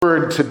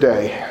word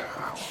today.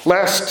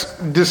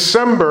 Last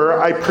December,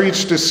 I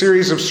preached a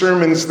series of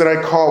sermons that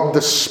I called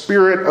The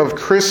Spirit of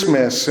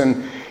Christmas.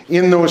 And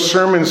in those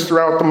sermons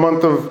throughout the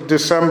month of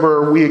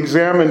December, we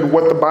examined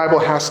what the Bible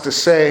has to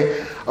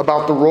say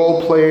about the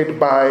role played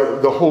by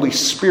the Holy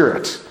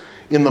Spirit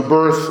in the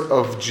birth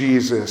of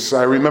Jesus.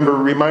 I remember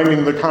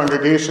reminding the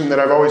congregation that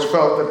I've always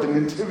felt that the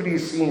nativity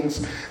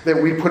scenes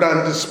that we put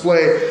on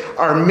display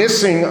are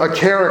missing a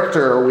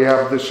character. We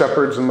have the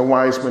shepherds and the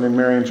wise men and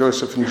Mary and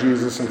Joseph and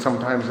Jesus and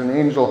sometimes an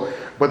angel.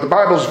 But the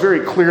Bible is very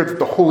clear that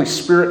the Holy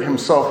Spirit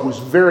himself was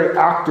very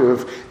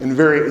active and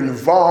very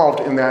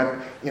involved in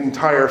that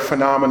entire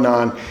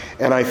phenomenon,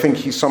 and I think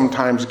he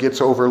sometimes gets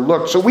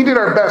overlooked. So we did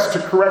our best to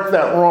correct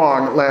that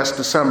wrong last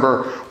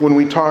December when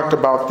we talked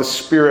about the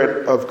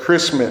spirit of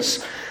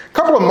Christmas. A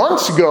couple of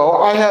months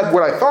ago, I had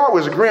what I thought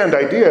was a grand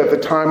idea at the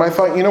time. I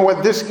thought, you know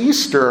what, this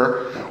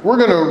Easter, we're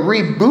going to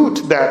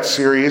reboot that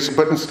series,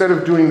 but instead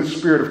of doing the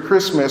spirit of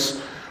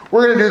Christmas,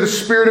 we're going to do the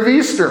spirit of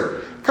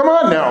Easter. Come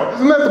on now,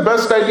 isn't that the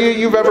best idea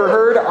you've ever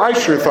heard? I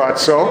sure thought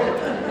so.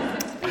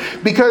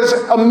 Because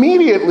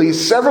immediately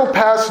several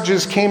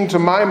passages came to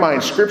my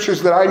mind,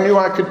 scriptures that I knew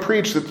I could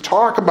preach, that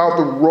talk about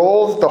the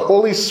role the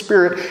Holy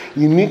Spirit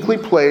uniquely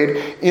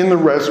played in the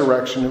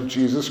resurrection of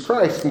Jesus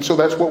Christ. And so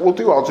that's what we'll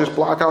do. I'll just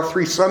block out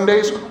 3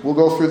 Sundays. We'll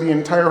go through the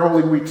entire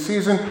Holy Week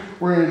season.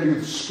 We're going to do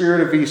the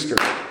Spirit of Easter.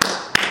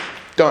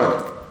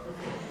 Done.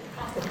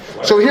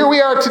 So here we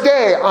are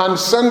today on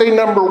Sunday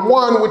number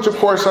 1, which of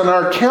course on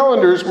our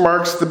calendars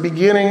marks the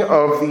beginning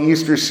of the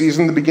Easter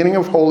season, the beginning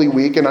of Holy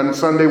Week. And on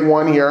Sunday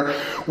 1 here,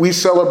 we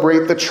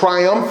celebrate the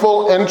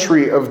triumphal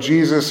entry of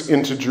Jesus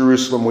into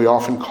Jerusalem. We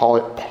often call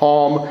it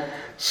Palm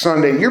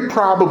Sunday. You're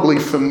probably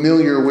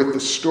familiar with the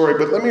story,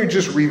 but let me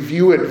just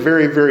review it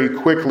very, very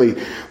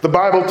quickly. The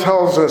Bible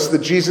tells us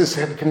that Jesus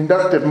had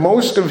conducted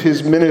most of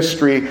his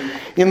ministry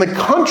in the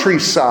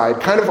countryside,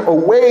 kind of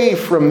away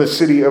from the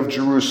city of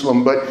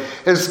Jerusalem. But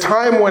as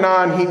time went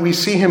on, we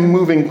see him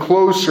moving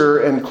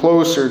closer and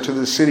closer to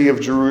the city of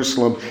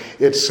Jerusalem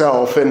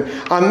itself. And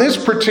on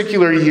this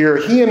particular year,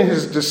 he and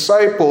his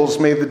disciples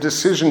made the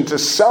decision to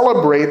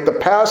celebrate the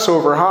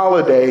Passover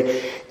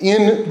holiday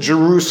in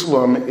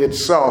Jerusalem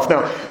itself.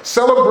 Now,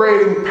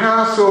 celebrating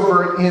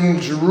Passover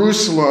in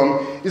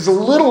Jerusalem is a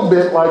little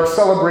bit like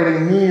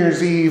celebrating New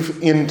Year's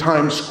Eve in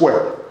Times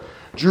Square.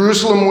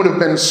 Jerusalem would have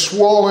been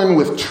swollen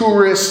with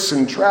tourists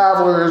and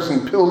travelers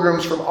and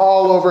pilgrims from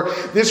all over.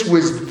 This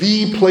was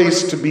the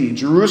place to be.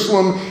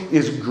 Jerusalem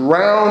is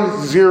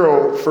ground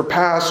zero for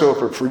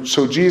Passover.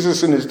 So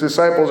Jesus and his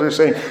disciples are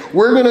saying,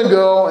 we're going to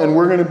go and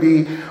we're going to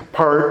be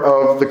part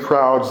of the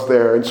crowds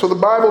there. And so the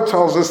Bible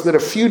tells us that a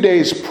few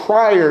days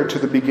prior to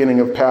the beginning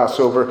of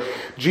Passover,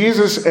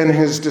 Jesus and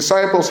his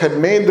disciples had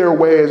made their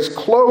way as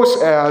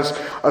close as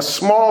a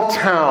small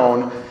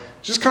town,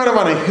 just kind of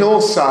on a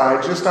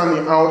hillside, just on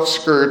the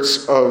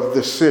outskirts of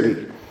the city.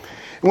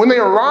 And when they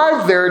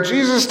arrived there,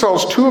 Jesus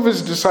tells 2 of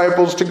his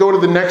disciples to go to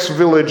the next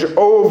village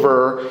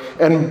over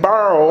and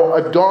borrow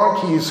a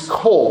donkey's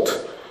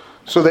colt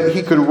so that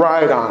he could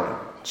ride on it.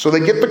 So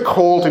they get the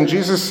colt, and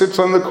Jesus sits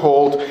on the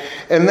colt,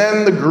 and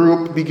then the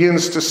group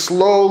begins to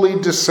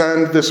slowly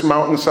descend this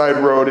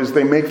mountainside road as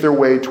they make their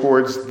way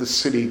towards the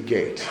city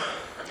gate.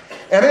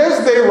 And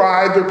as they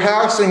ride, they're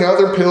passing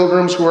other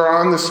pilgrims who are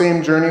on the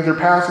same journey. They're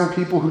passing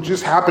people who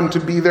just happen to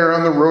be there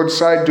on the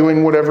roadside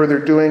doing whatever they're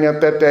doing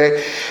at that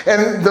day.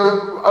 And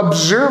the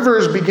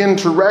observers begin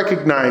to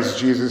recognize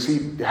Jesus.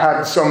 He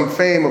had some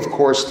fame, of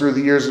course, through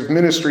the years of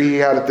ministry he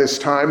had at this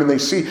time. And they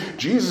see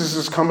Jesus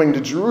is coming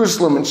to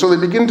Jerusalem. And so they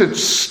begin to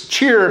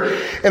cheer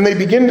and they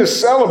begin to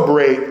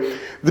celebrate.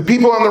 The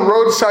people on the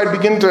roadside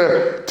begin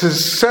to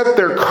set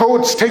their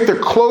coats, take their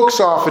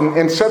cloaks off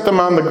and set them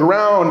on the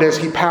ground as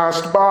he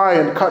passed by,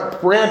 and cut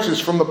branches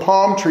from the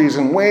palm trees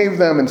and wave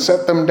them and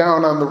set them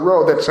down on the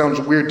road. That sounds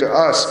weird to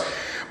us.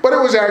 But it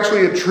was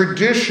actually a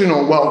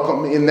traditional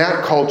welcome in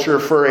that culture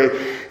for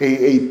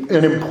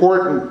an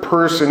important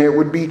person. It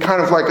would be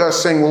kind of like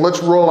us saying, well,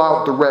 let's roll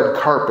out the red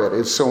carpet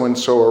as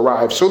so-and-so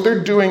arrives. So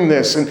they're doing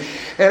this. And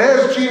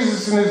as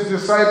Jesus and his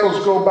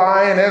disciples go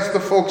by, and as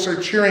the folks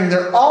are cheering,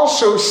 they're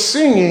also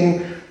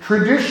singing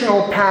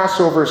traditional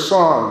Passover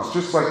songs,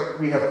 just like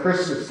we have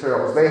Christmas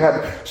carols. They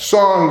had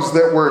songs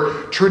that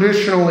were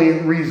traditionally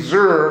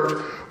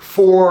reserved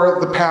for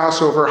the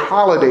Passover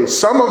holiday.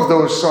 Some of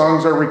those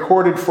songs are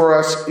recorded for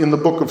us in the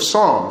book of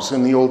Psalms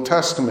in the Old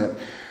Testament.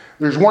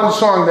 There's one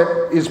song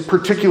that is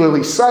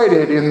particularly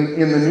cited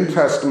in the New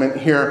Testament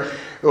here.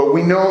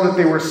 We know that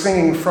they were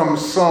singing from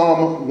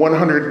Psalm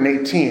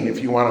 118.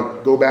 If you want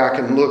to go back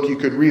and look, you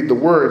could read the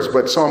words,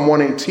 but Psalm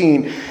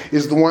 118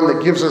 is the one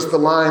that gives us the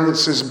line that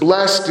says,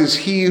 "Blessed is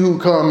he who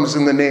comes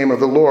in the name of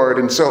the Lord."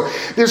 And so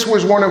this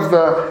was one of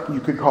the,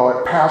 you could call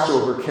it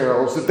Passover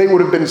carols, that they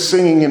would have been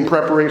singing in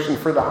preparation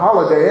for the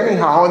holiday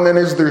anyhow. And then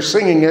as they're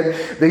singing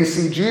it, they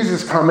see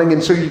Jesus coming.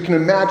 And so you can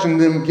imagine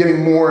them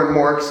getting more and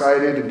more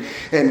excited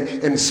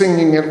and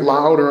singing it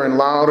louder and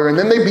louder. And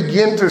then they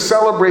begin to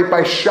celebrate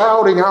by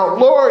shouting out,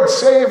 "Lord,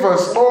 save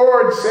us,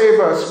 Lord,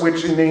 save us,"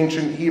 which in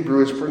ancient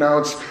Hebrew is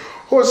pronounced,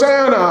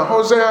 "Hosanna,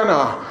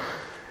 Hosanna."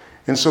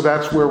 And so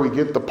that's where we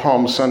get the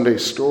Palm Sunday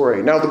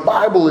story. Now, the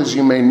Bible, as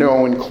you may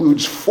know,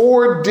 includes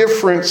 4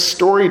 different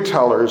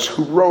storytellers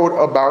who wrote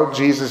about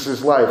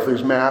Jesus' life.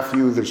 There's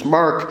Matthew, there's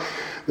Mark,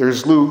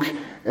 there's Luke,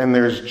 and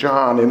there's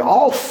John. And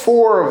all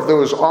 4 of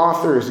those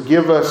authors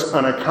give us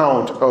an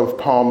account of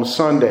Palm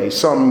Sunday.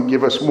 Some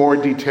give us more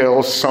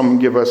details, some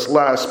give us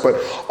less,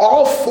 but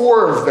all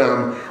 4 of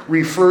them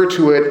refer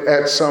to it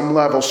at some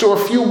level. So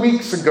a few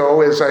weeks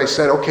ago, as I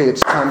said, okay,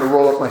 it's time to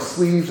roll up my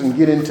sleeves and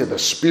get into the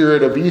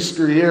spirit of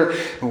Easter here,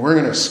 and we're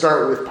going to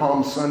start with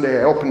Palm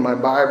Sunday. I opened my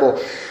Bible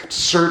to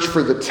search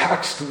for the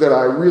text that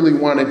I really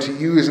wanted to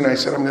use, and I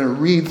said, I'm going to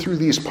read through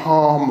these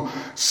Palm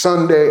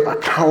Sunday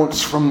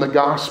accounts from the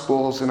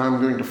Gospels, and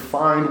I'm going to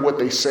find what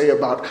they say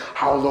about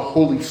how the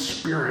Holy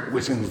Spirit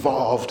was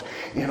involved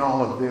in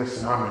all of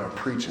this, and I'm going to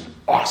preach an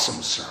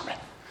awesome sermon.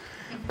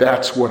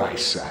 That's what I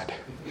said.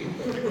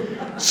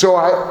 So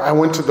I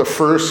went to the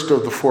first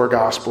of the 4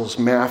 Gospels,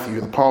 Matthew.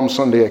 The Palm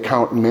Sunday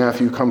account in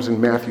Matthew comes in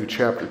Matthew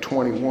chapter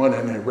 21,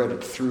 and I read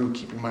it through,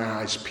 keeping my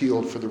eyes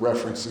peeled for the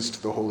references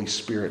to the Holy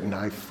Spirit, and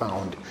I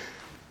found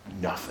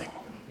nothing.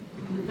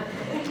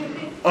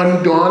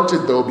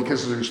 Undaunted, though,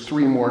 because there's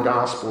 3 more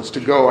Gospels to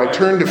go, I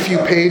turned a few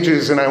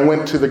pages and I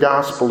went to the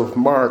Gospel of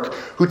Mark,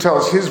 who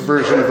tells his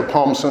version of the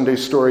Palm Sunday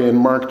story in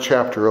Mark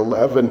chapter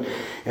 11,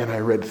 and I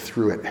read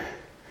through it.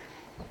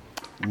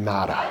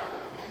 Nada.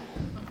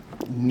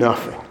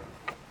 Nothing.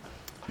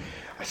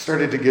 I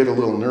started to get a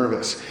little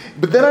nervous.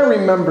 But then I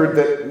remembered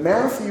that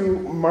Matthew,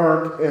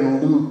 Mark,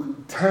 and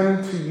Luke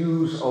tend to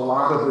use a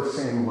lot of the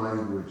same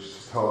language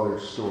to tell their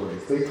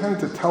stories. They tend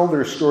to tell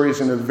their stories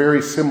in a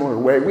very similar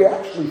way. We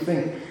actually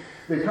think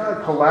they kind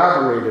of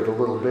collaborated a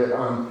little bit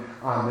on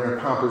their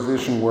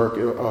composition work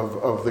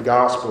of the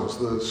Gospels,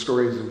 the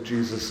stories of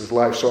Jesus'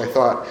 life. So I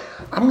thought,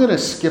 I'm going to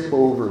skip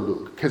over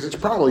Luke, because it's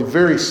probably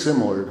very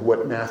similar to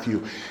what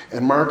Matthew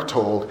and Mark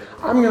told.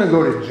 I'm going to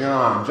go to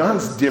John.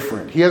 John's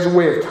different. He has a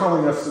way of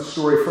telling us the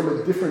story from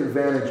a different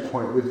vantage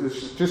point,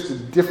 with just a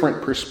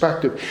different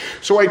perspective.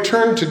 So I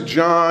turned to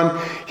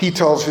John. He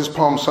tells his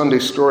Palm Sunday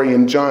story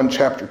in John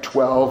chapter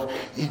 12,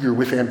 eager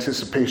with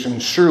anticipation.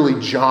 Surely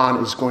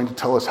John is going to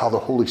tell us how the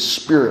Holy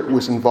Spirit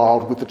was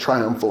involved with the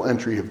triumphal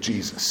entry of Jesus.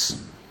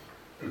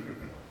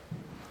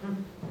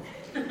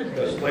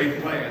 Just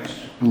laid plans.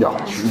 No.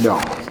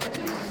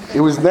 It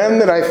was then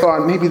that I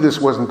thought maybe this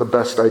wasn't the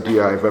best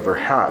idea I've ever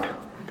had.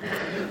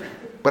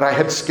 But I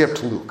had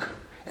skipped Luke.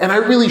 And I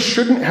really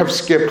shouldn't have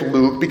skipped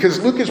Luke, because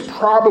Luke is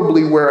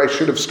probably where I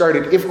should have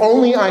started. If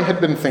only I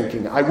had been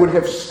thinking, I would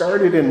have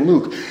started in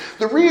Luke.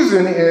 The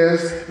reason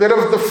is that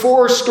of the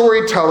 4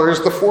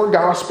 storytellers, the 4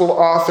 gospel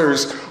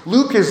authors,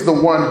 Luke is the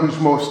one who's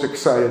most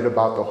excited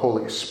about the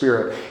Holy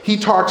Spirit. He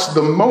talks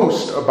the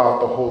most about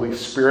the Holy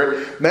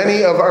Spirit.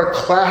 Many of our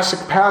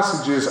classic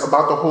passages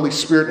about the Holy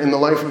Spirit in the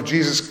life of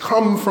Jesus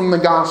come from the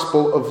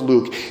Gospel of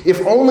Luke.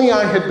 If only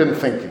I had been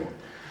thinking.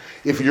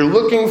 If you're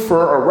looking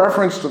for a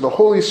reference to the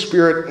Holy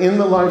Spirit in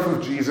the life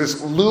of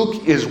Jesus,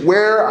 Luke is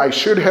where I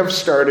should have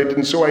started.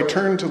 And so I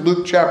turned to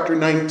Luke chapter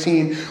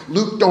 19.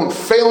 Luke, don't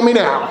fail me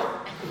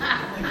now.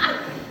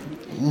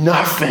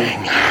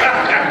 Nothing.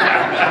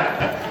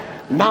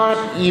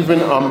 Not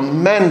even a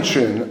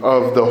mention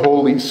of the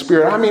Holy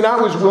Spirit. I mean, I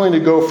was willing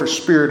to go for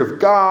Spirit of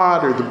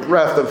God or the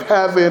breath of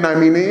heaven. I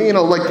mean,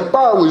 like the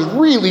bar was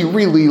really,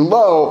 really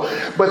low,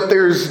 but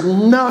there's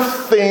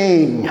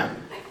nothing.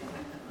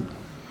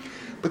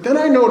 But then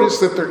I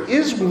noticed that there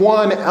is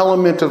one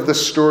element of the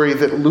story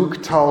that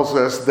Luke tells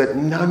us that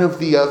none of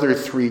the other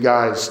 3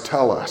 guys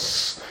tell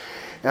us.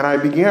 And I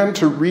began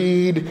to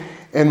read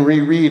and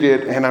reread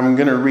it, and I'm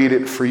going to read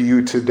it for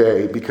you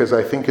today because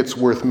I think it's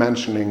worth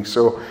mentioning.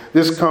 So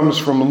this comes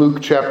from Luke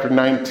chapter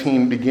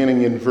 19,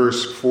 beginning in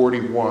verse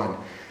 41.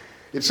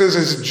 It says,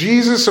 as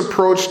Jesus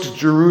approached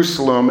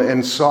Jerusalem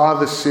and saw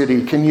the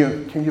city, can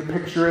you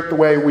picture it the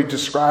way we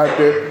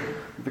described it?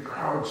 The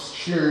crowds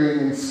cheering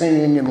and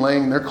singing and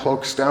laying their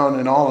cloaks down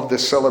and all of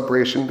this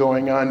celebration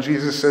going on.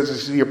 Jesus says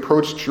as he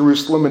approached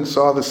Jerusalem and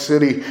saw the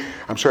city,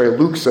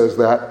 Luke says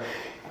that,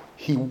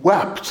 he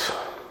wept.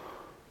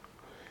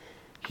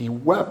 He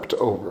wept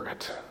over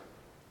it.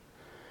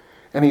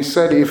 And he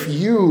said, if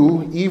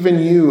you, even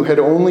you, had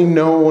only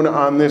known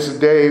on this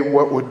day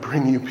what would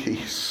bring you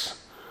peace.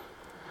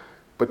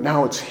 But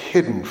now it's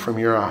hidden from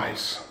your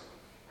eyes.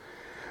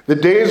 The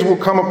days will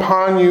come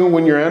upon you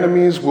when your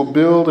enemies will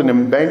build an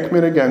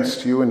embankment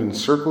against you and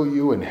encircle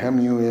you and hem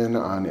you in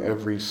on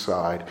every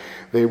side.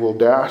 They will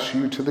dash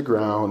you to the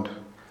ground,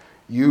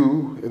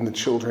 you and the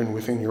children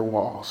within your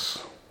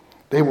walls.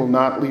 They will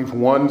not leave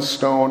one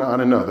stone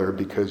on another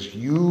because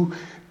you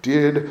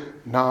did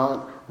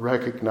not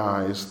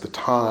recognize the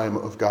time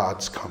of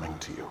God's coming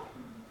to you.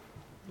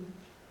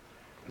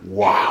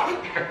 Wow.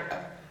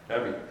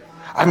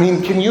 I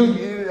mean, can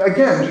you,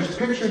 again, just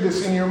picture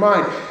this in your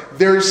mind.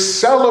 They're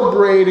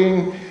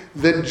celebrating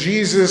that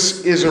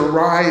Jesus is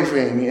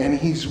arriving, and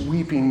he's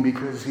weeping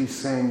because he's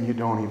saying, you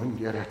don't even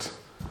get it.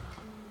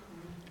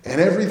 And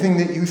everything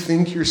that you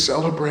think you're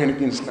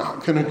celebrating is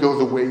not going to go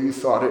the way you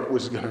thought it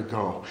was going to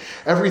go.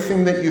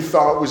 Everything that you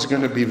thought was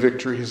going to be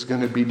victory is going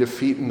to be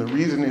defeat. And the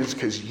reason is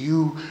because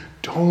you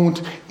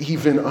don't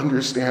even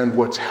understand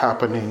what's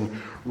happening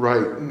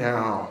right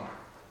now.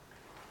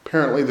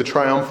 Apparently, the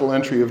triumphal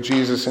entry of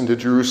Jesus into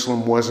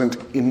Jerusalem wasn't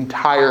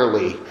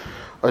entirely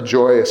a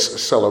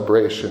joyous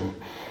celebration.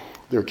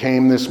 There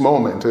came this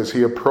moment as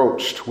he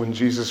approached when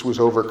Jesus was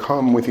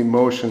overcome with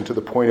emotion to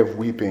the point of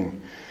weeping.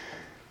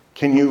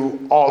 Can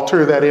you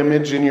alter that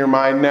image in your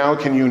mind now?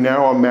 Can you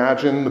now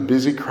imagine the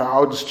busy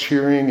crowds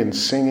cheering and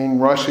singing,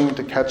 rushing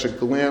to catch a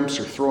glimpse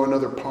or throw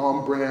another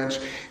palm branch,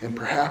 and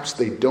perhaps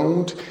they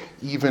don't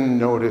even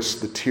notice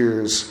the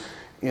tears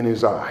in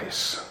his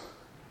eyes?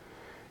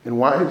 And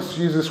why is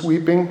Jesus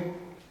weeping?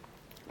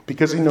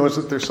 Because he knows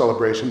that their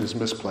celebration is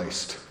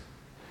misplaced.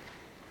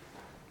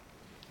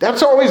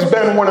 That's always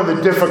been one of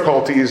the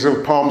difficulties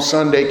of Palm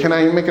Sunday. Can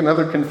I make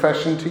another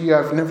confession to you?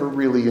 I've never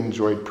really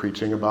enjoyed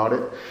preaching about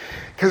it.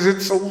 Because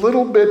it's a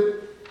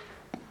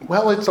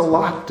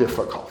lot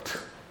difficult.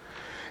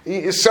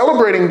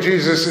 Celebrating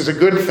Jesus is a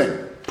good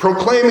thing.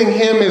 Proclaiming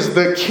him as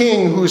the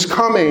king who's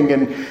coming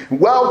and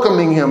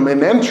welcoming him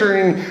and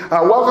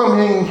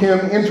welcoming him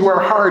into our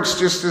hearts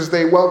just as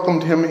they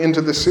welcomed him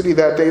into the city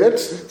that day.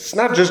 It's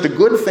not just a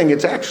good thing,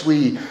 it's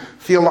actually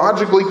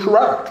theologically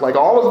correct. Like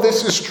all of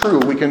this is true.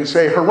 We can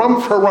say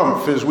harumph,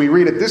 harumph as we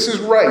read it. This is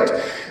right.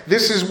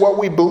 This is what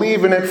we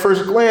believe, and at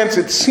first glance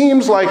it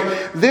seems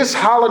like this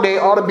holiday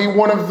ought to be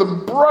one of the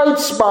bright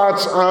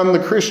spots on the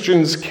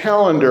Christian's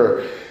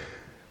calendar.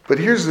 But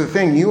here's the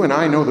thing, you and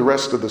I know the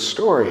rest of the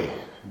story,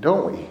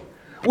 don't we?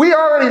 We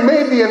already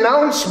made the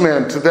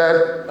announcement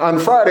that on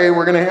Friday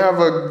we're going to have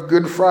a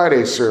Good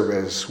Friday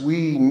service.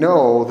 We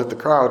know that the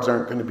crowds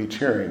aren't going to be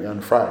cheering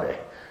on Friday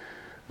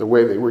the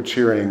way they were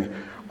cheering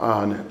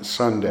on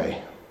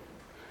Sunday.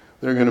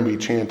 They're going to be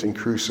chanting,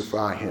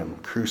 "Crucify him,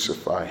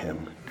 crucify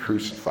him,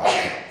 crucify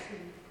him."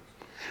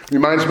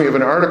 Reminds me of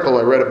an article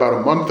I read about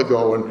a month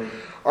ago, an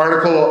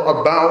article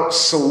about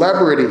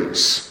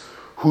celebrities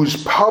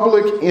whose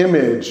public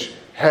image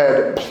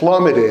had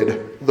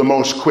plummeted the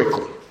most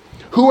quickly.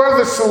 Who are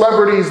the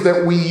celebrities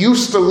that we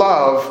used to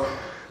love,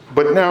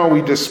 but now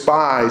we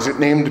despise? It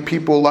named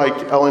people like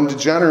Ellen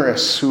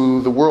DeGeneres,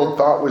 who the world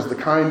thought was the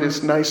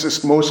kindest,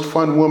 nicest, most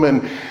fun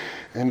woman,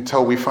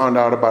 until we found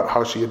out about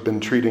how she had been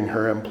treating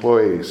her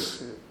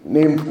employees.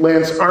 Named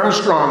Lance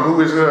Armstrong, who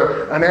was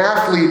an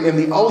athlete and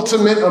the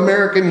ultimate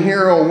American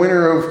hero,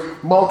 winner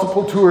of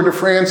multiple Tour de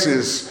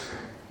France's,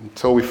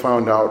 until we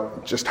found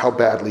out just how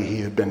badly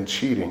he had been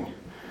cheating.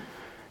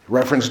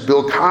 Referenced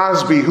Bill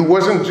Cosby, who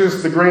wasn't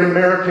just the great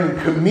American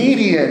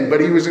comedian,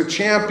 but he was a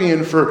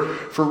champion for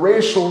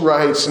racial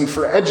rights and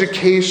for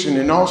education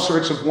and all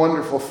sorts of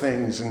wonderful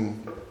things,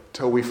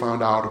 until we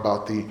found out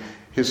about the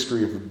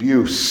history of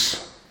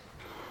abuse.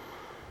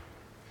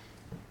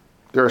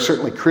 There are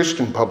certainly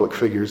Christian public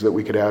figures that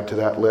we could add to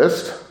that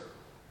list.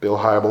 Bill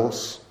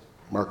Hybels,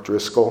 Mark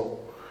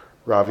Driscoll,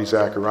 Ravi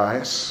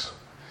Zacharias.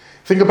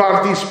 Think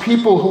about these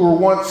people who were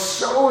once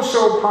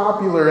so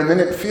popular, and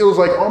then it feels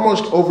like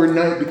almost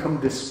overnight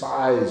become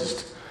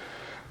despised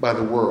by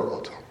the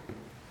world.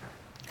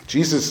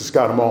 Jesus has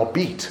got them all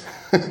beat.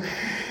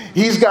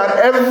 He's got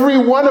every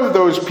one of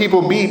those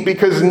people beat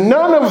because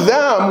none of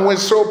them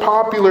was so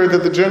popular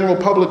that the general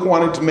public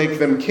wanted to make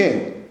them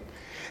king.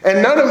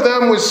 And none of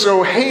them was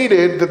so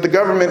hated that the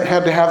government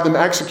had to have them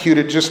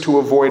executed just to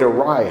avoid a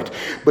riot.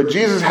 But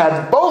Jesus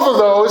had both of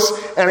those,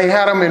 and he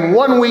had them in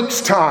 1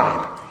 week's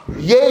time.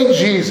 Yay,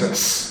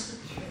 Jesus!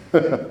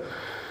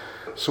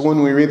 So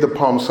when we read the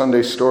Palm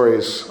Sunday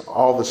stories,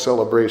 all the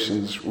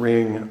celebrations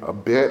ring a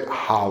bit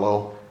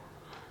hollow.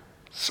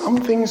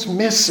 Something's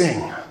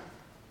missing.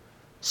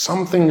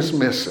 Something's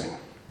missing.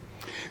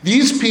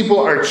 These people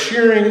are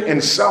cheering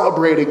and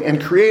celebrating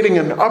and creating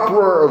an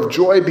uproar of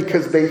joy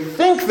because they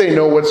think they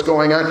know what's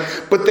going on,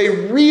 but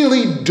they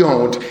really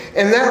don't.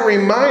 And that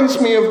reminds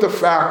me of the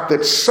fact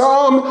that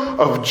some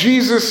of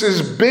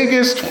Jesus'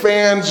 biggest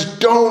fans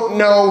don't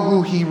know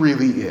who he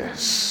really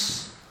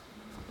is.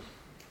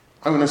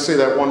 I'm going to say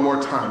that one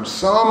more time.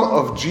 Some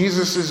of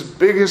Jesus'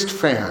 biggest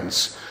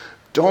fans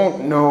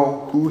don't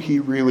know who he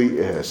really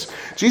is.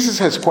 Jesus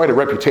has quite a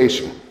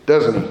reputation,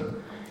 doesn't he?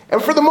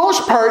 And for the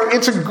most part,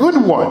 it's a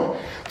good one.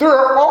 There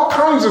are all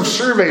kinds of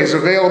surveys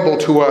available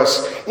to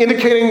us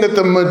indicating that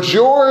the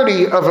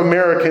majority of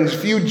Americans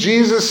view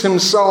Jesus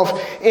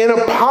himself in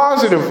a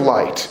positive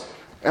light.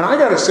 And I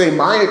gotta say,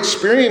 my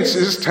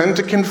experiences tend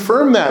to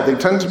confirm that. They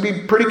tend to be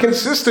pretty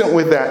consistent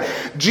with that.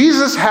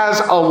 Jesus has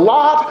a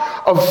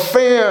lot of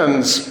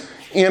fans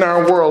in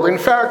our world. In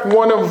fact,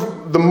 one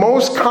of the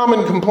most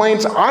common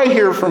complaints I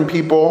hear from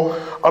people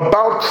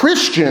about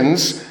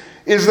Christians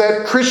is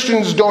that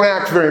Christians don't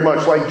act very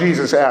much like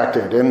Jesus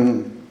acted.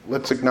 And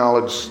let's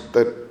acknowledge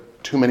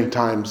that too many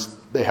times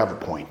they have a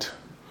point.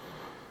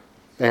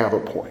 They have a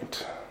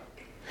point.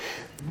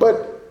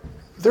 But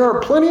There are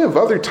plenty of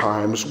other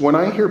times when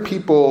I hear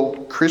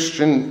people,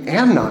 Christian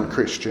and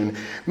non-Christian,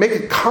 make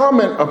a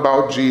comment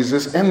about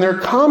Jesus, and their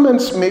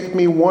comments make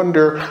me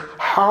wonder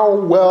how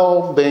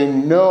well they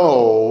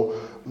know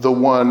the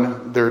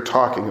one they're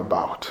talking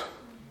about.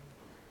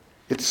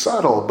 It's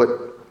subtle, but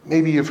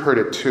maybe you've heard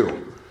it too.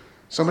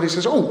 Somebody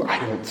says, "Oh, I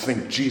don't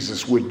think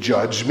Jesus would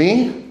judge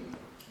me."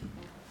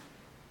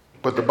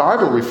 But the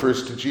Bible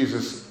refers to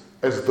Jesus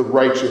as the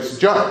righteous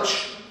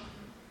judge.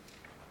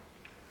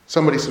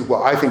 Somebody says,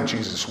 "Well, I think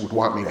Jesus would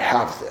want me to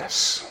have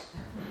this."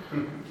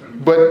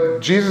 But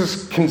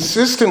Jesus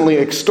consistently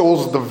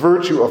extols the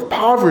virtue of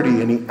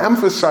poverty, and he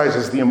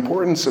emphasizes the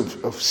importance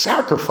of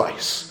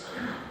sacrifice.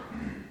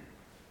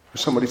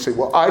 Somebody say,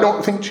 "Well, I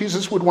don't think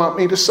Jesus would want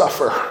me to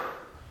suffer."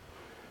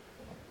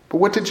 But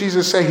what did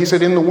Jesus say? He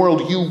said, "In the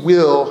world you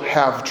will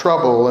have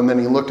trouble." And then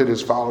he looked at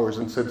his followers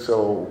and said,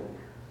 "So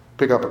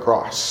pick up a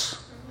cross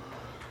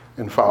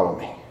and follow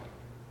me."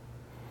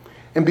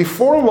 And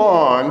before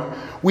long,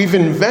 we've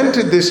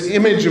invented this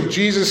image of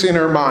Jesus in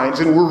our minds,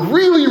 and we're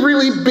really,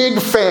 really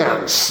big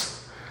fans.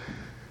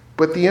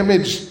 But the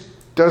image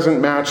doesn't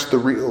match the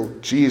real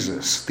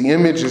Jesus. The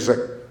image is a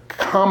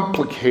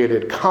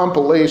complicated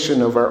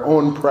compilation of our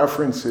own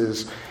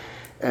preferences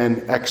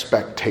and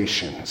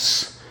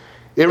expectations.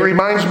 It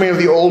reminds me of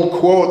the old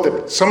quote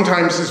that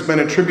sometimes has been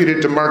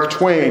attributed to Mark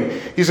Twain.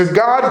 He said,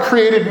 "God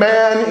created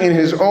man in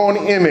his own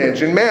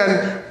image, and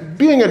man,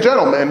 being a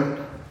gentleman,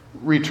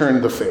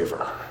 returned the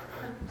favor."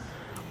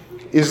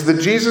 Is the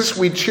Jesus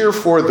we cheer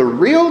for the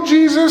real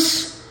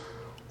Jesus,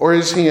 or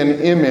is he an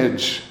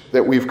image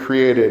that we've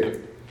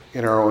created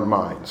in our own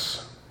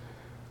minds?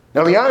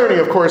 Now, the irony,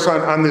 of course,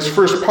 on this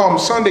first Palm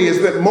Sunday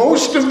is that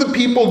most of the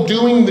people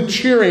doing the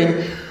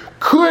cheering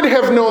could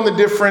have known the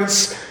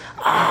difference.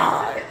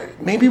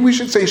 Maybe we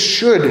should say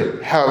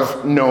should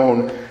have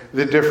known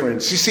the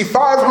difference. You see,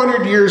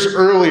 500 years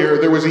earlier,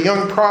 there was a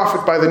young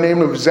prophet by the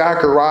name of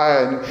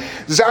Zechariah. And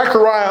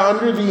Zechariah,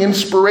 under the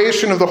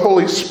inspiration of the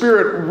Holy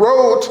Spirit,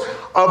 wrote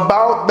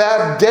about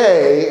that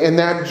day and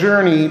that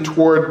journey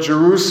toward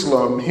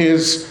Jerusalem.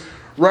 His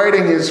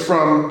writing is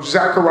from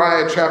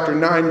Zechariah chapter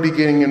 9,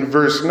 beginning in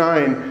verse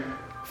 9.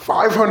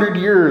 500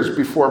 years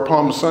before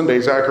Palm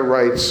Sunday,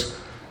 Zechariah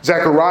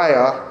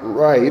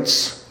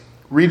writes,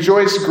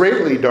 "Rejoice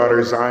greatly,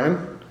 daughter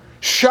Zion.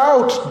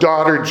 Shout,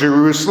 daughter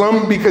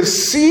Jerusalem,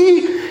 because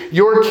see,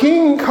 your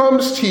king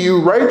comes to you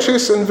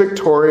righteous and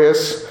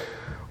victorious,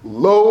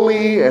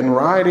 lowly and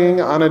riding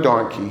on a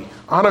donkey,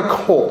 on a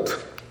colt,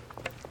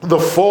 the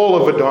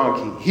foal of a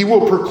donkey. He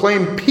will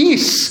proclaim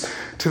peace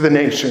to the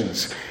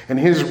nations, and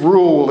his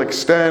rule will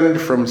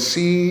extend from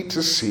sea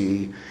to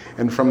sea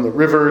and from the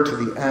river to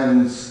the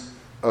ends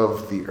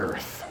of the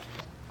earth."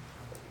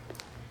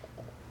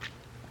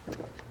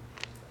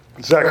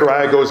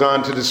 Zechariah goes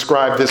on to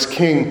describe this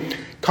king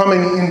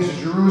coming into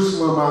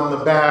Jerusalem on the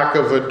back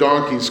of a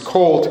donkey's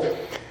colt.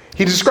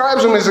 He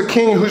describes him as a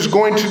king who's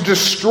going to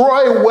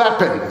destroy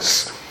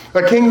weapons,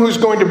 a king who's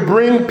going to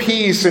bring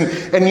peace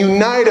and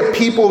unite a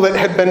people that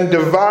had been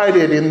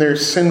divided in their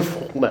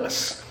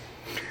sinfulness.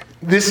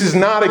 This is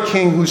not a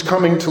king who's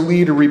coming to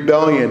lead a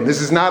rebellion.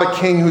 This is not a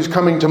king who's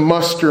coming to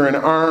muster an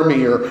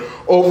army or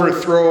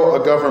overthrow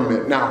a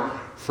government. Now,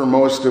 for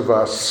most of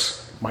us,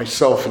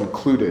 myself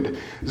included,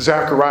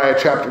 Zechariah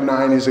chapter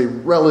 9 is a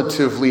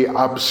relatively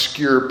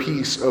obscure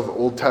piece of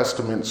Old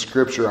Testament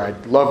scripture.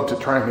 I'd love to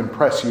try and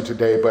impress you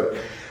today, but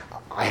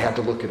I had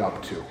to look it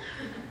up too.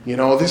 You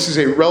know, this is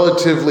a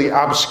relatively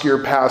obscure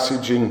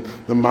passage in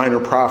the minor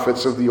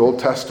prophets of the Old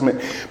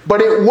Testament. But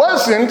it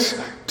wasn't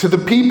to the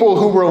people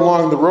who were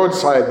along the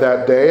roadside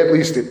that day, at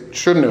least it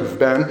shouldn't have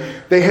been.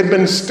 They had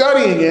been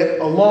studying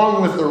it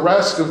along with the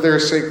rest of their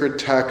sacred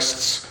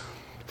texts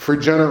for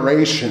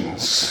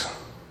generations.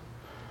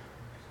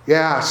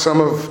 Yeah,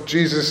 some of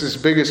Jesus'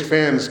 biggest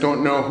fans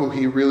don't know who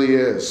he really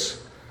is,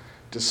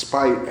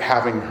 despite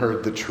having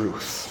heard the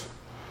truth.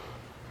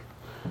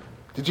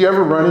 Did you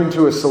ever run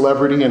into a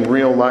celebrity in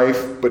real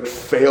life but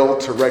fail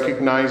to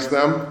recognize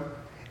them?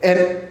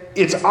 And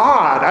it's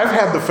odd. I've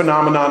had the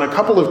phenomenon a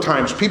couple of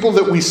times. People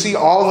that we see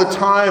all the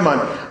time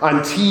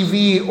on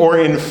TV or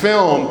in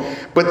film,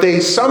 but they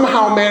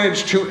somehow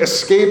manage to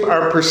escape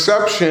our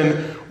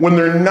perception when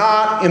they're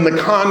not in the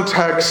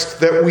context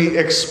that we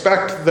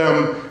expect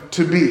them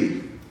to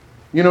be.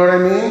 You know what I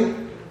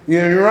mean? You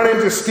know, you run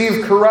into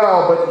Steve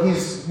Carell, but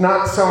he's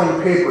not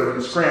selling paper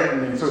in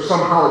Scranton, and so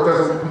somehow it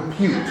doesn't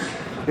compute.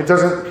 It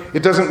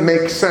doesn't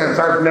make sense.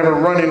 I've never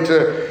run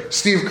into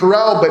Steve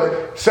Carell,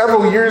 but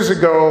several years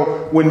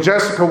ago, when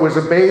Jessica was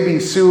a baby,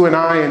 Sue and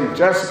I and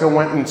Jessica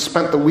went and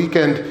spent the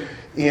weekend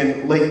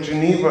in Lake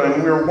Geneva,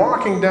 and we were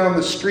walking down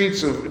the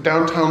streets of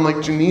downtown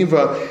Lake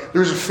Geneva.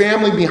 There's a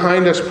family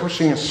behind us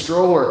pushing a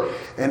stroller,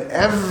 and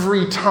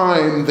every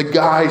time the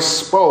guy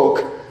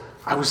spoke,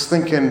 I was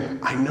thinking,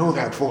 I know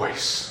that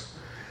voice.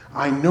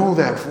 I know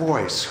that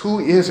voice. Who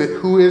is it?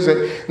 Who is it?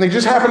 And they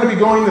just happened to be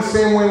going the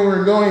same way we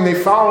were going. They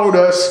followed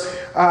us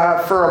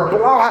for a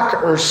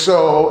block or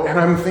so. And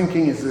I'm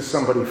thinking, is this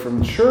somebody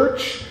from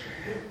church?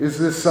 Is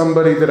this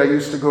somebody that I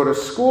used to go to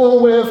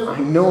school with? I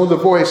know the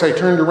voice. I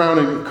turned around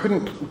and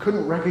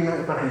couldn't recognize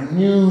it, but I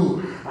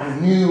knew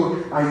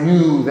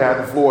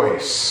that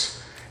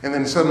voice. And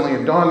then suddenly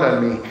it dawned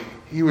on me,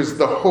 he was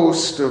the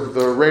host of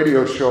the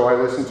radio show I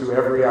listened to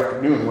every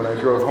afternoon when I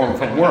drove home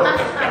from work.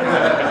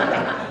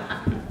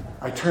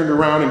 I turned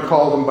around and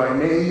called him by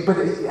name, but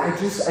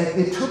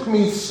it took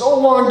me so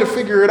long to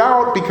figure it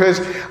out because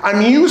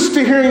I'm used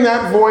to hearing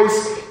that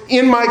voice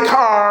in my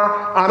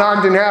car on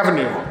Ogden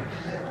Avenue.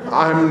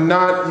 I'm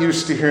not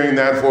used to hearing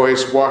that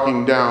voice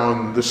walking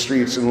down the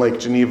streets in Lake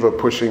Geneva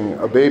pushing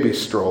a baby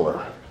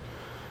stroller.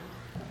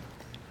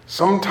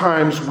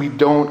 Sometimes we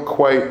don't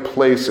quite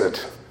place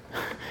it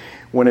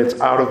when it's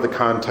out of the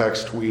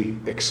context we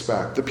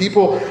expect. The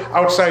people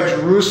outside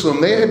Jerusalem,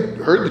 they had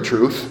heard the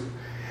truth.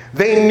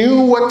 They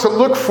knew what to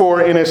look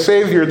for in a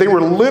Savior. They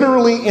were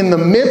literally in the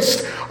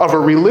midst of a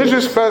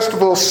religious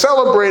festival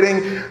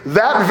celebrating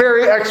that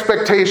very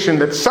expectation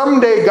that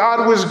someday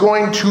God was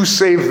going to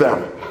save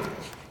them.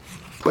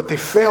 But they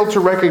failed to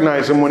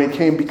recognize him when he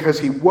came because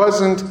he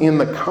wasn't in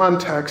the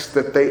context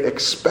that they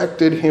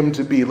expected him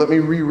to be. Let me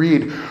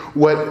reread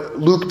what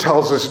Luke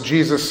tells us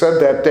Jesus said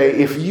that day.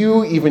 If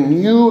you,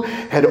 even you,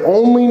 had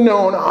only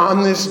known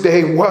on this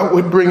day what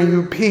would bring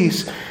you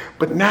peace,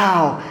 but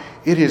now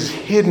it is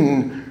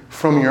hidden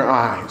from your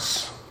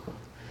eyes.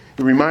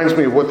 It reminds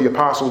me of what the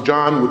Apostle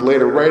John would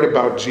later write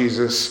about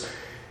Jesus.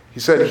 He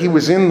said, he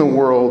was in the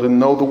world,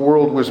 and though the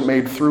world was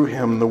made through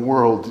him, the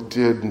world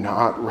did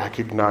not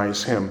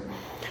recognize him.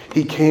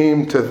 He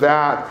came to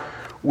that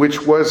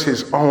which was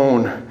his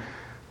own,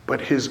 but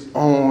his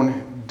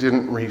own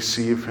didn't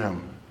receive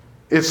him.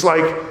 It's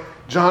like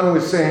John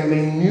was saying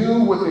they knew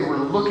what they were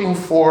looking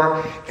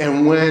for,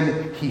 and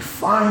when he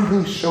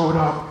finally showed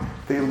up,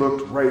 they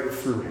looked right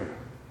through him.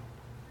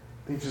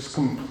 They just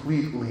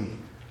completely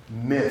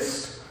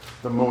missed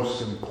the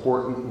most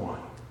important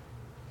one.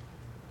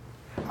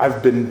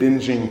 I've been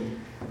binging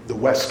The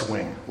West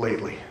Wing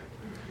lately,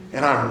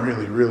 and I'm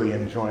really, really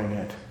enjoying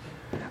it.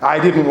 I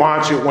didn't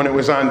watch it when it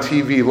was on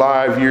TV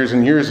live years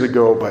and years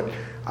ago, but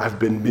I've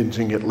been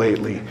binging it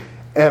lately,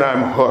 and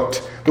I'm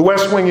hooked. The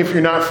West Wing, if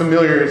you're not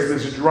familiar, is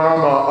this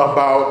drama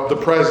about the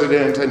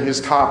president and his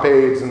top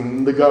aides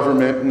and the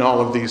government and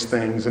all of these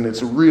things. And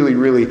it's really,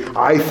 really,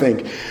 I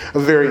think, a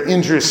very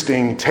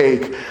interesting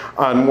take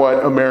on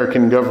what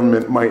American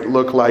government might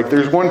look like.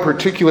 There's one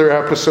particular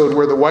episode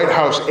where the White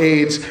House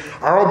aides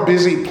are all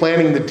busy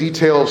planning the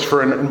details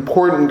for an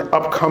important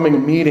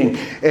upcoming meeting.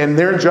 And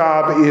their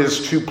job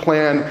is to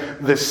plan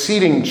the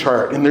seating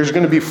chart. And there's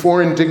going to be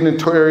foreign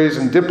dignitaries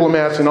and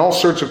diplomats and all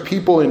sorts of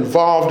people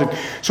involved. And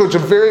so it's a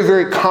very,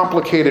 very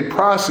complicated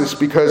process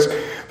because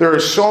there are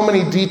so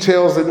many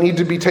details that need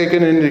to be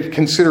taken into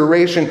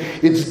consideration.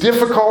 It's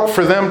difficult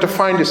for them to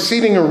find a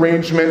seating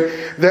arrangement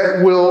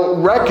that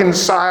will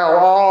reconcile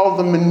all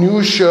the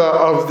minutiae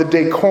of the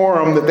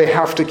decorum that they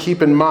have to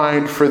keep in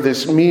mind for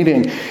this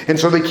meeting. And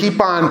so they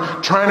keep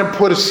on trying to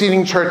put a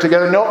seating chart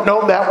together.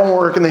 No, that won't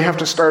work. And they have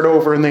to start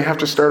over, and they have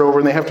to start over,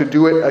 and they have to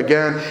do it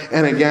again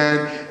and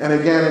again and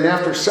again. And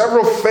after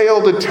several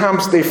failed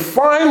attempts, they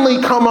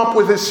finally come up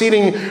with a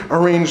seating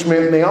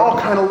arrangement, and they all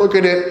kind of look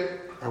at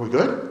it. Are we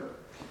good?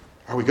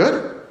 Are we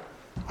good?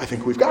 I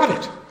think we've got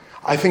it.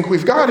 I think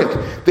we've got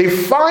it. They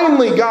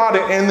finally got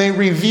it, and they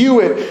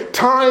review it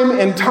time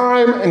and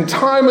time and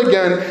time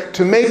again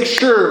to make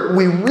sure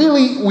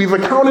we've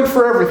accounted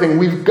for everything.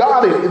 We've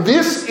got it.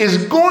 This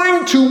is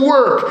going to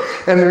work.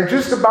 And they're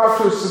just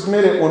about to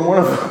submit it when one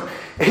of them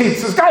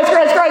aides says, guys,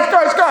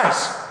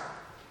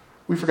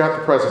 we forgot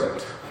the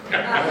president.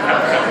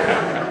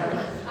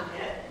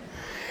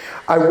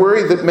 I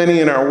worry that many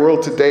in our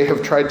world today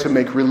have tried to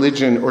make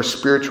religion or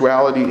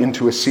spirituality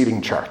into a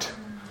seating chart.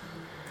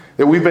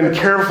 That we've been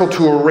careful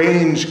to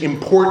arrange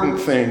important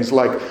things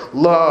like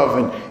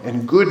love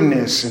and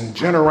goodness and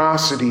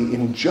generosity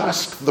in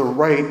just the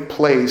right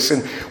place.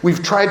 And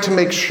we've tried to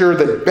make sure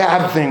that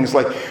bad things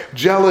like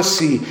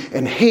jealousy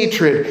and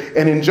hatred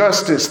and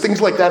injustice, things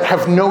like that,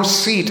 have no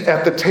seat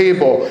at the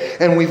table.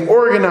 And we've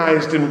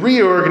organized and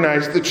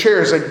reorganized the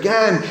chairs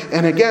again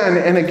and again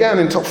and again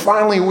until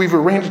finally we've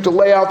arranged a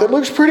layout that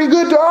looks pretty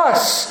good to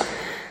us.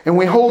 And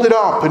we hold it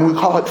up and we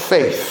call it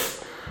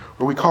faith,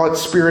 or we call it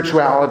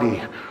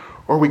spirituality,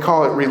 or we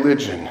call it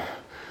religion,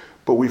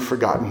 but we've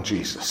forgotten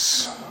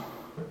Jesus.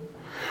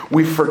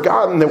 We've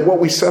forgotten that what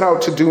we set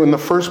out to do in the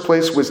first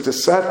place was to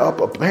set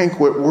up a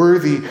banquet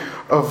worthy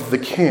of the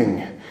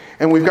King.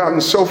 And we've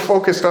gotten so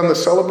focused on the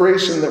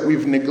celebration that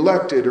we've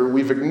neglected or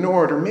we've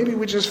ignored, or maybe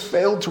we just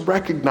failed to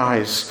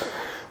recognize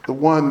the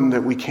one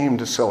that we came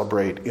to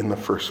celebrate in the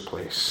first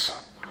place.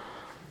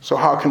 So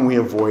how can we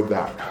avoid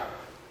that?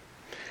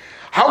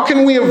 How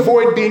can we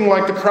avoid being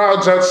like the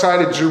crowds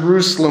outside of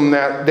Jerusalem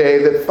that day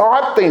that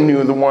thought they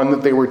knew the one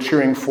that they were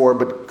cheering for,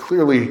 but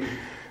clearly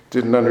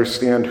didn't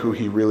understand who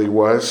he really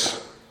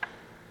was?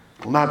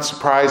 Well, not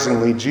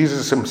surprisingly,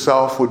 Jesus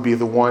himself would be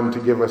the one to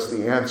give us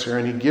the answer,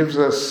 and he gives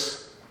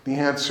us the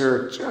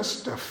answer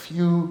just a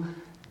few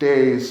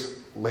days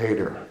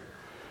later.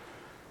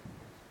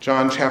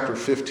 John chapter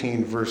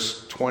 15,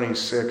 verse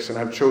 26, and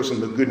I've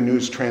chosen the Good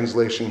News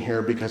translation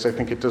here because I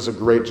think it does a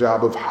great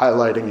job of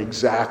highlighting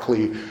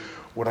exactly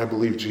what I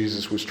believe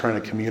Jesus was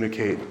trying to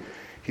communicate.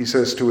 He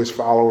says to his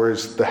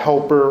followers, "The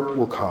Helper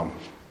will come,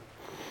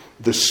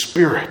 the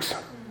Spirit."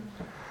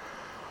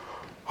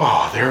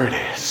 Oh, there it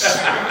is.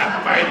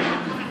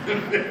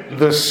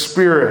 The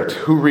Spirit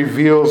who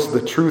reveals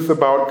the truth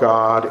about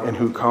God and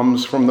who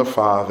comes from the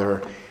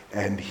Father,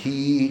 and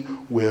he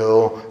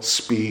will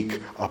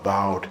speak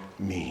about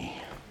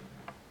me.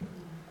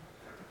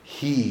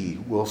 He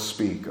will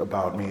speak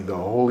about me. The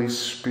Holy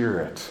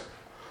Spirit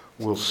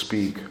will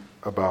speak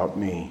about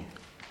me.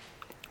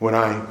 When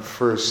I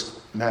first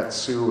met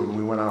Sue and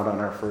we went out on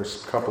our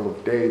first couple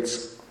of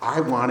dates,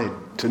 I wanted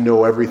to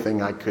know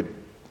everything I could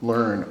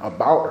learn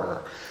about her.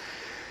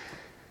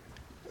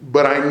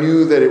 But I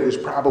knew that it was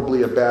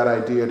probably a bad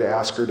idea to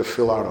ask her to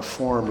fill out a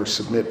form or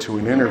submit to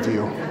an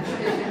interview.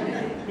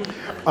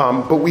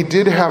 But we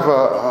did have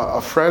a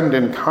friend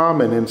in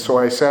common, and so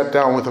I sat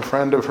down with a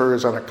friend of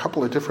hers on a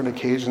couple of different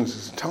occasions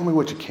and said, "Tell me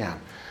what you can.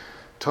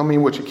 Tell me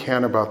what you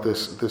can about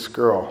this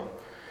girl."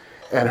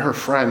 And her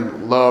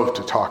friend loved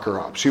to talk her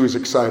up. She was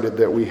excited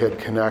that we had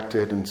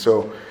connected, and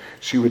so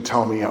she would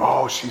tell me,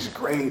 "Oh, she's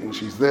great, and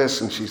she's this,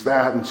 and she's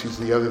that, and she's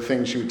the other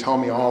thing." She would tell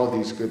me all of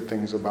these good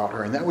things about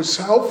her. And that was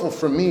helpful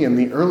for me in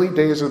the early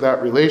days of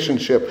that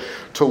relationship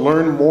to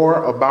learn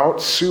more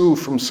about Sue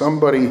from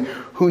somebody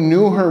who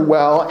knew her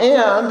well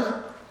and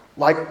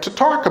liked to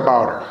talk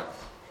about her.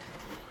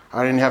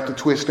 I didn't have to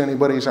twist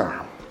anybody's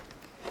arm.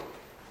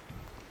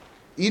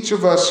 Each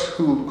of us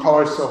who call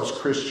ourselves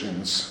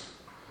Christians,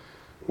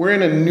 we're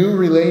in a new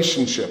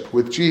relationship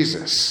with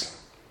Jesus.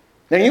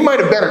 Now, you might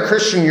have been a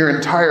Christian your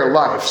entire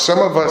life. Some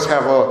of us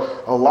have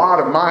a lot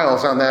of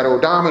miles on that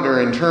odometer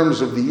in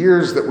terms of the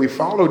years that we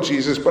follow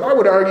Jesus, but I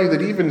would argue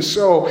that even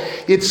so,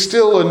 it's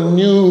still a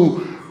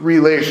new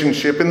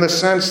relationship in the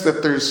sense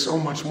that there's so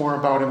much more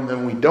about him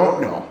than we don't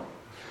know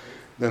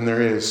than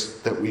there is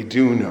that we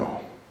do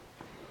know.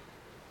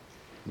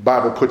 The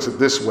Bible puts it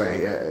this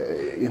way: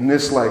 in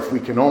this life we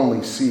can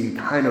only see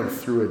kind of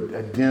through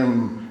a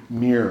dim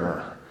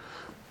mirror.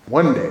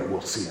 One day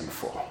we'll see in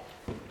full.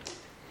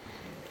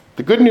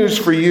 The good news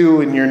for you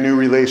in your new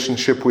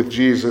relationship with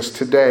Jesus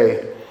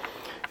today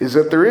is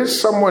that there is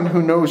someone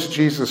who knows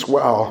Jesus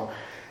well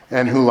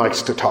and who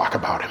likes to talk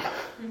about him.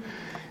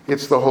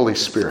 It's the Holy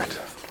Spirit.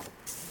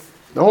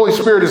 The Holy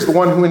Spirit is the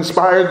one who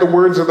inspired the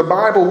words of the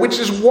Bible, which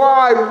is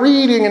why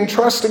reading and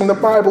trusting the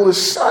Bible is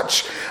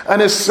such an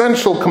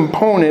essential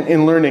component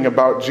in learning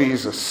about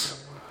Jesus.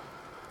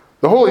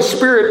 The Holy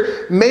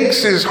Spirit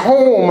makes his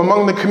home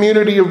among the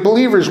community of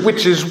believers,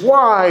 which is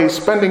why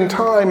spending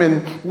time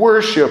in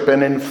worship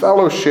and in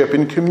fellowship,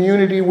 in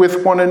community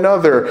with one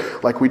another,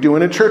 like we do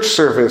in a church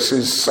service,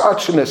 is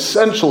such an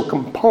essential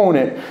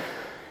component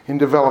in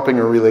developing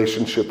a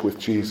relationship with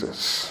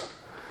Jesus.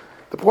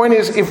 The point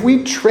is, if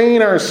we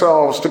train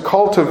ourselves to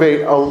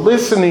cultivate a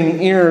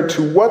listening ear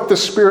to what the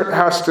Spirit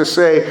has to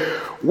say,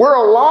 we're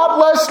a lot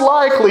less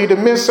likely to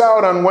miss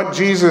out on what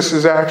Jesus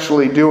is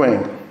actually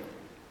doing.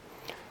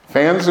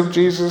 Fans of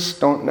Jesus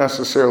don't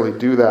necessarily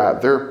do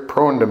that. They're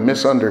prone to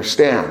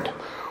misunderstand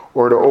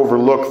or to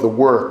overlook the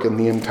work and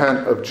the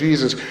intent of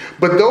Jesus.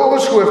 But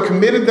those who have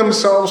committed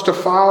themselves to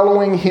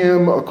following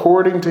him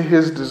according to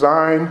his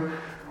design,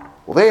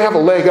 well, they have a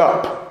leg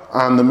up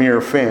on the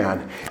mere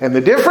fan. And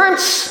the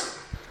difference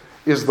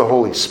is the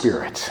Holy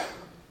Spirit.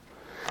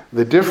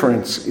 The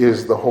difference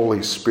is the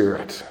Holy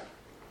Spirit.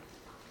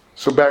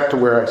 So back to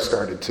where I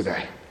started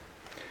today.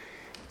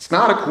 It's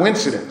not a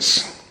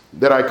coincidence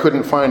that I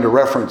couldn't find a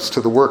reference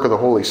to the work of the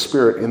Holy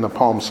Spirit in the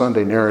Palm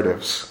Sunday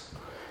narratives.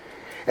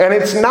 And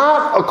it's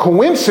not a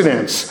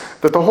coincidence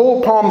that the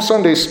whole Palm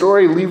Sunday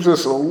story leaves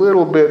us a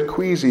little bit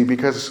queasy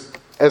because,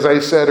 as I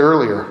said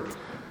earlier,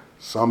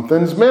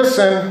 something's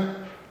missing,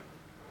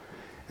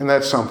 and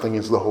that something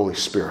is the Holy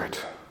Spirit.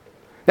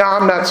 Now,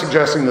 I'm not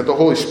suggesting that the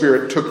Holy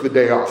Spirit took the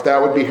day off.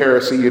 That would be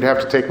heresy. You'd have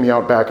to take me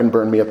out back and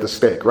burn me at the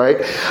stake, right?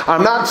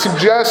 I'm not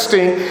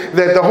suggesting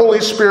that the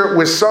Holy Spirit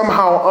was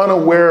somehow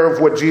unaware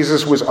of what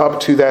Jesus was up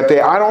to that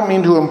day. I don't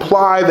mean to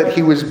imply that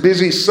he was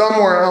busy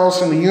somewhere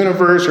else in the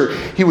universe or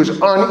he was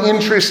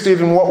uninterested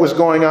in what was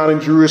going on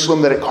in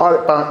Jerusalem, that it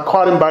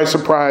caught him by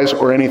surprise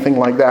or anything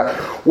like that.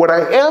 What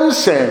I am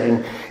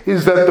saying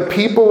is that the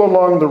people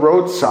along the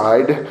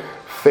roadside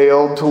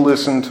failed to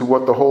listen to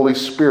what the Holy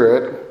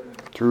Spirit,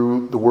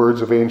 through the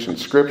words of ancient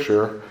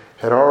scripture,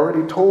 had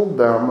already told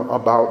them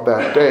about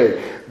that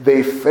day.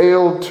 They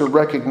failed to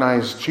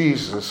recognize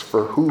Jesus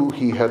for who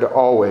he had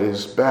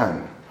always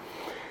been.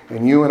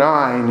 And you and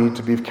I need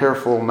to be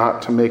careful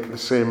not to make the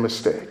same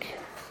mistake.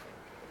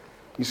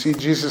 You see,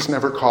 Jesus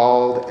never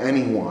called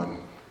anyone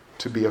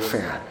to be a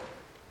fan.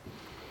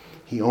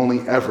 He only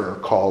ever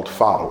called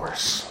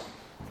followers.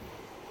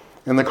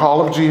 And the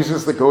call of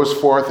Jesus that goes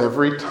forth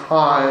every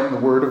time the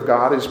word of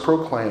God is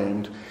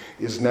proclaimed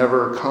is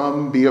never,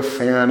 come be a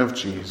fan of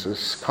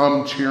Jesus.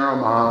 Come cheer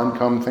him on.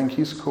 Come think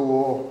he's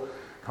cool.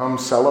 Come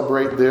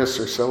celebrate this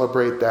or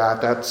celebrate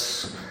that.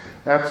 That's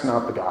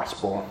not the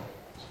gospel.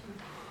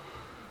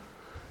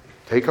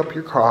 Take up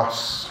your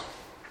cross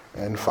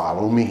and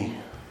follow me.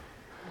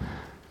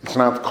 It's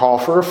not the call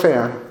for a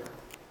fan.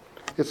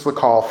 It's the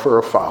call for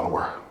a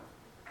follower.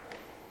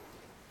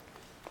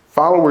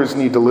 Followers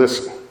need to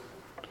listen.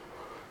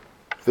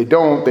 If they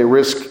don't, they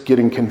risk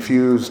getting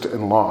confused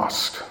and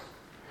lost.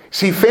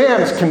 See,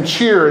 fans can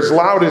cheer as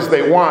loud as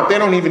they want. They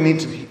don't even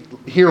need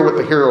to hear what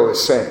the hero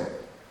is saying.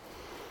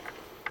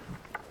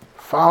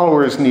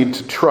 Followers need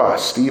to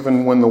trust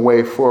even when the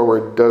way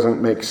forward doesn't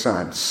make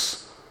sense.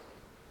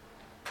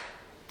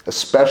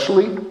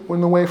 Especially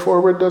when the way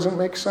forward doesn't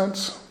make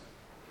sense.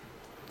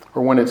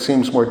 Or when it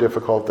seems more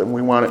difficult than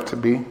we want it to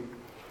be.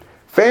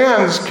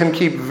 Fans can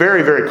keep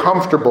very, very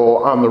comfortable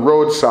on the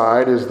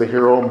roadside as the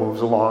hero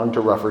moves along to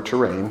rougher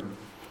terrain.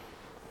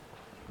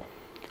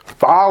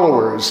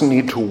 Followers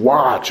need to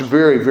watch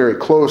very, very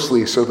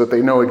closely so that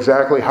they know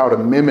exactly how to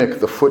mimic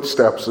the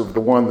footsteps of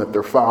the one that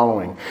they're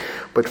following.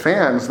 But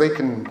fans, they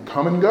can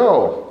come and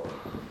go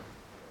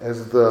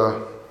as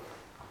the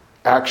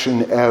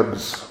action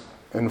ebbs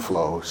and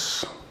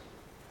flows.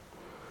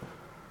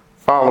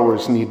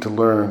 Followers need to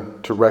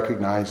learn to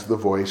recognize the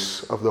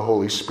voice of the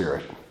Holy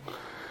Spirit,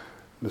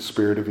 the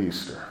Spirit of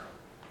Easter.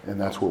 And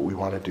that's what we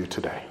want to do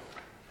today.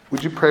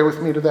 Would you pray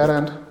with me to that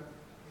end?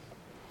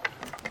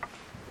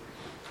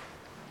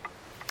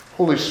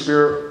 Holy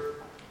Spirit,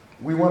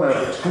 we want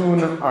to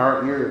tune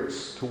our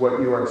ears to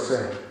what you are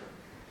saying.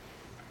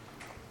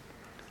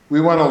 We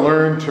want to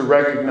learn to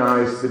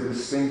recognize the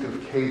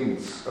distinctive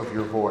cadence of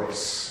your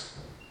voice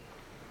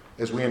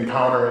as we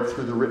encounter it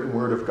through the written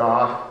word of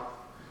God.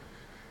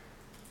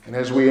 And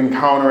as we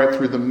encounter it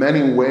through the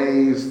many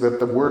ways that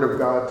the Word of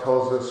God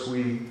tells us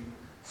we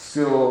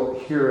still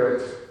hear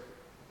it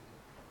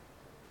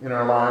in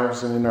our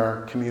lives and in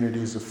our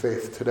communities of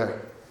faith today.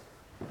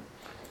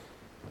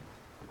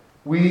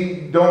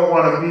 We don't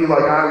want to be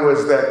like I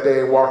was that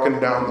day walking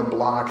down the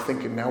block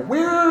thinking, now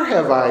where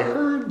have I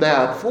heard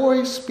that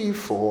voice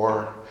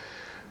before?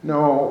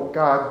 No,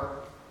 God,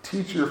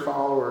 teach your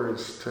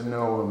followers to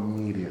know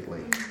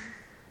immediately.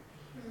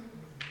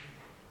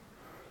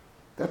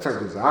 That's our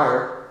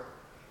desire.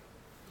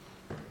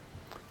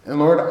 And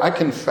Lord, I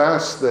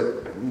confess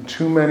that in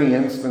too many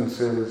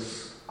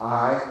instances,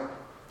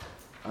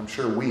 I'm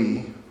sure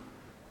we,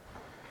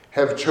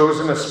 have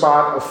chosen a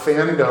spot of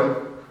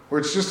fandom where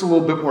it's just a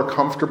little bit more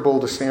comfortable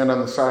to stand on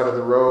the side of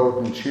the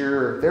road and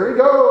cheer, there he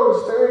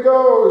goes, there he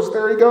goes,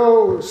 there he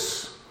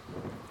goes,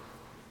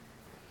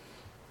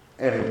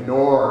 and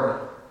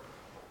ignore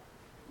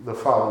the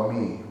follow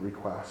me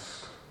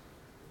request.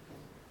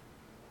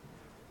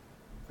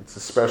 It's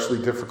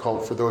especially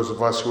difficult for those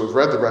of us who have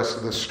read the rest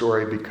of this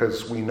story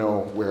because we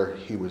know where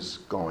he was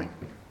going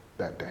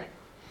that day.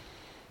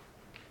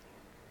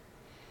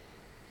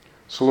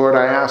 So Lord,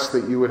 I ask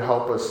that you would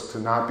help us to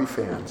not be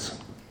fans,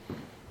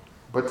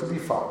 but to be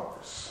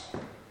followers.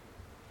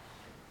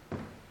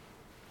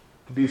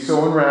 To be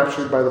so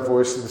enraptured by the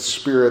voice of the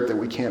Spirit that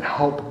we can't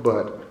help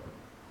but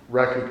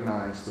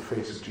recognize the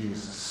face of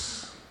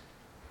Jesus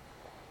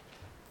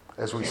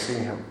as we see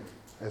him,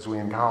 as we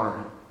encounter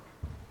him.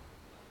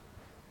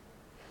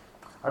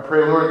 I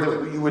pray, Lord,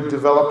 that you would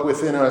develop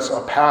within us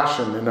a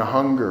passion and a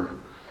hunger.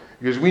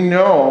 Because we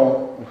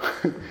know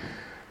that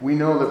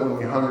when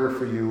we hunger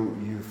for you,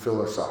 you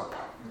fill us up.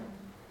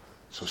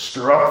 So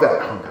stir up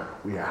that hunger,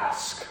 we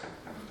ask.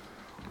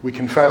 We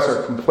confess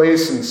our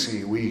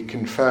complacency. We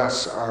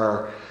confess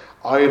our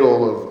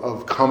idol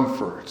of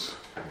comfort.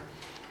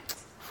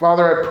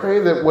 Father, I pray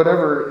that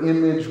whatever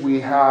image we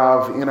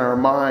have in our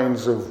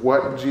minds of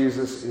what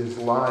Jesus is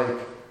like,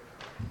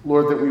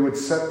 Lord, that we would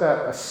set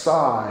that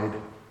aside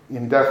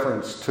in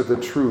deference to the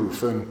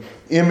truth. An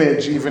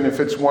image, even if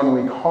it's one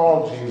we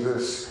call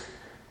Jesus,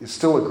 is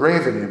still a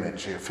graven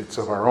image if it's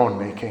of our own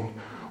making.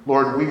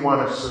 Lord, we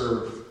want to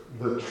serve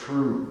the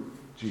true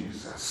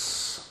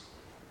Jesus.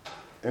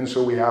 And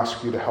so we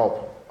ask you to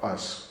help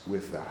us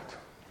with that.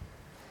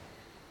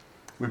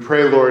 We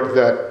pray, Lord,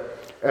 that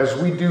as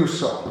we do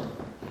so,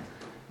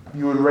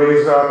 you would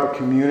raise up a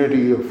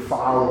community of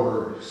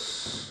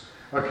followers,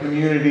 a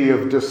community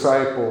of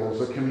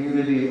disciples, a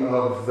community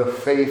of the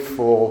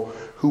faithful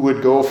who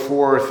would go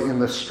forth in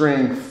the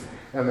strength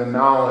and the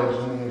knowledge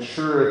and the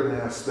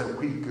assuredness that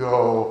we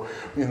go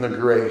in the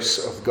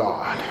grace of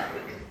God.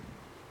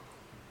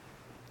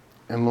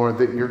 And Lord,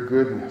 that your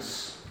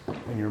goodness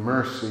and your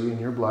mercy and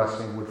your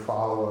blessing would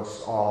follow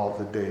us all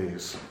the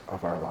days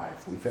of our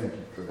life. We thank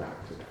you for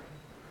that today.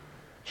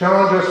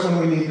 Challenge us when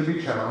we need to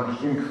be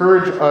challenged.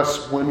 Encourage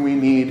us when we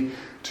need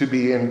to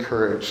be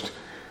encouraged.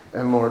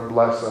 And Lord,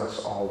 bless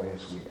us always,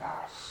 we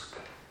ask.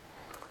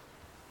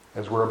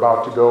 As we're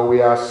about to go,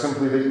 we ask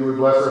simply that you would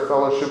bless our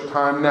fellowship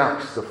time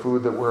next, the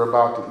food that we're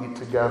about to eat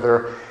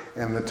together,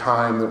 and the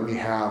time that we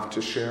have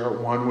to share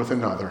one with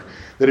another.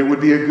 That it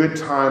would be a good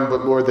time,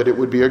 but Lord, that it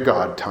would be a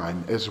God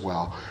time as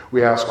well.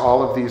 We ask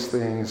all of these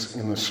things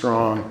in the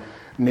strong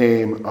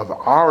name of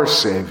our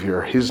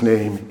Savior. His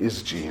name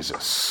is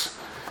Jesus.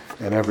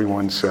 And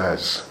everyone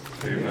says,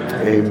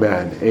 Amen.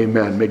 Amen.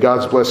 Amen. May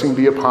God's blessing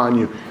be upon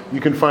you.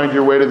 You can find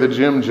your way to the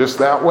gym just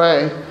that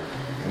way,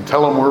 and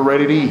tell them we're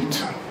ready to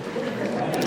eat.